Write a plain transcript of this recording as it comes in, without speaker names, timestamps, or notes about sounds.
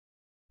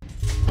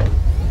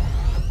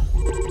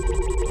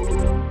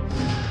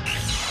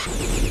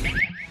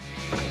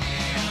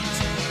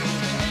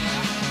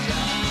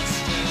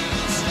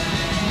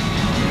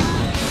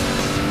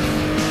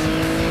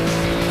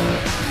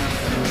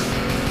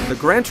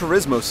Gran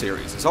Turismo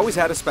series has always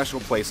had a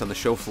special place on the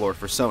show floor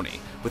for Sony,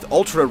 with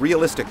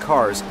ultra-realistic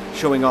cars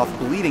showing off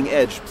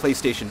bleeding-edge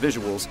PlayStation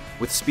visuals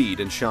with speed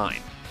and shine.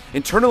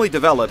 Internally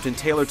developed and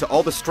tailored to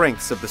all the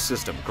strengths of the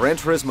system, Gran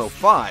Turismo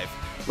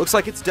 5 looks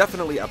like it's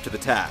definitely up to the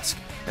task.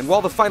 And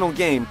while the final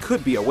game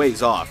could be a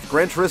ways off,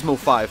 Gran Turismo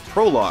 5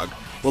 Prologue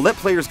will let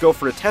players go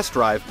for a test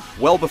drive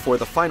well before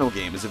the final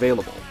game is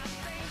available.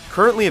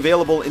 Currently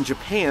available in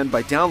Japan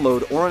by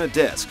download or on a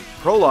disc,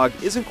 Prologue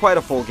isn't quite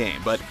a full game,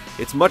 but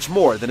it's much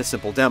more than a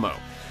simple demo.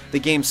 The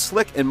game's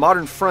slick and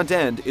modern front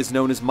end is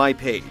known as My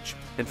Page,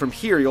 and from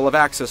here you'll have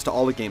access to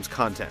all the game's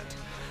content.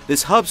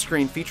 This hub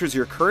screen features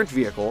your current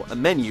vehicle, a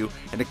menu,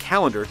 and a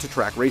calendar to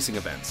track racing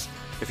events.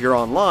 If you're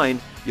online,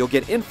 you'll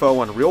get info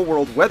on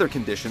real-world weather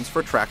conditions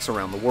for tracks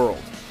around the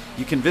world.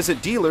 You can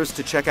visit dealers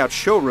to check out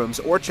showrooms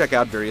or check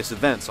out various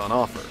events on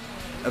offer.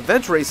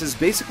 Event races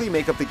basically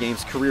make up the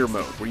game's career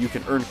mode, where you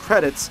can earn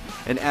credits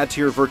and add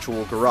to your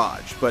virtual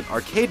garage, but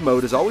arcade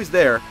mode is always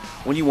there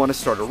when you want to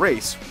start a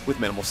race with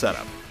minimal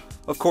setup.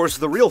 Of course,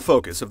 the real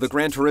focus of the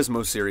Gran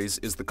Turismo series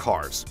is the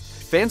cars.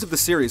 Fans of the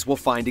series will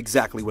find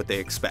exactly what they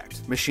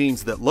expect,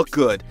 machines that look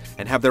good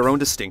and have their own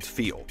distinct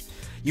feel.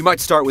 You might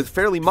start with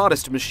fairly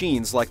modest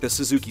machines like the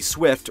Suzuki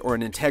Swift or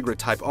an Integra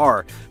Type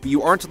R, but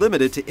you aren't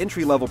limited to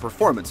entry-level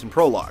performance in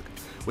Prologue.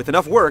 With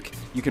enough work,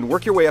 you can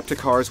work your way up to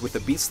cars with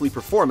the beastly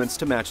performance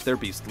to match their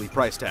beastly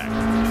price tag.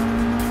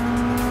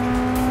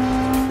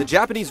 The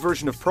Japanese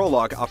version of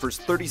Prologue offers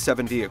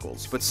 37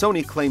 vehicles, but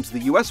Sony claims the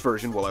US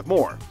version will have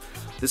more.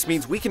 This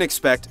means we can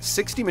expect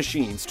 60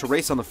 machines to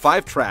race on the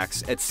 5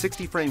 tracks at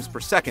 60 frames per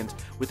second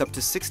with up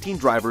to 16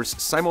 drivers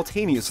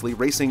simultaneously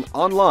racing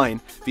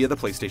online via the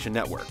PlayStation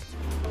Network.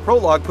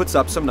 Prologue puts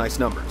up some nice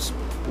numbers.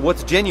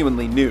 What's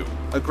genuinely new?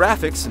 A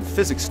graphics and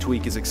physics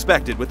tweak is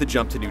expected with the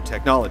jump to new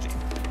technology,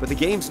 but the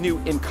game's new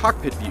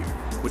in-cockpit view,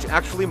 which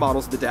actually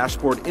models the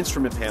dashboard,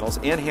 instrument panels,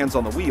 and hands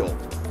on the wheel,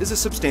 is a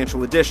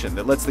substantial addition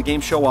that lets the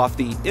game show off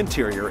the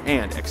interior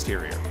and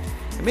exterior.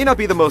 It may not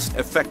be the most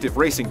effective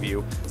racing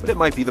view, but it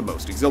might be the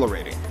most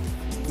exhilarating.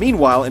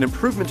 Meanwhile, an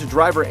improvement to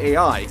driver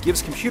AI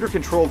gives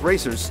computer-controlled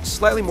racers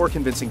slightly more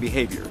convincing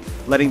behavior,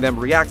 letting them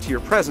react to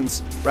your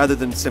presence rather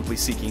than simply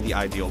seeking the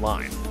ideal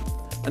line.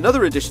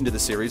 Another addition to the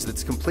series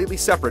that's completely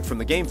separate from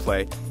the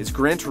gameplay is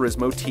Gran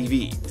Turismo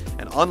TV,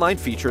 an online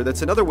feature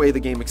that's another way the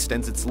game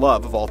extends its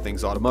love of all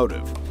things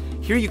automotive.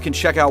 Here you can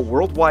check out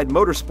worldwide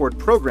motorsport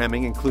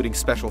programming, including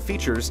special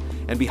features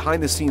and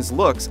behind-the-scenes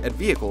looks at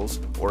vehicles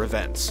or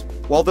events.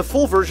 While the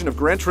full version of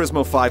Gran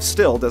Turismo 5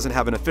 still doesn't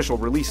have an official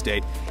release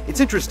date,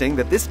 it's interesting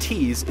that this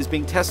tease is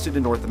being tested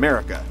in North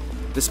America.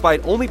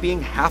 Despite only being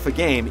half a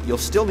game, you'll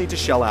still need to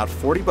shell out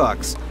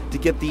 $40 to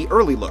get the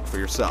early look for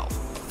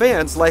yourself.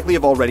 Fans likely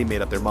have already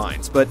made up their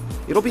minds, but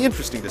it'll be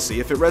interesting to see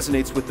if it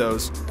resonates with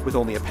those with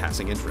only a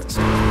passing interest.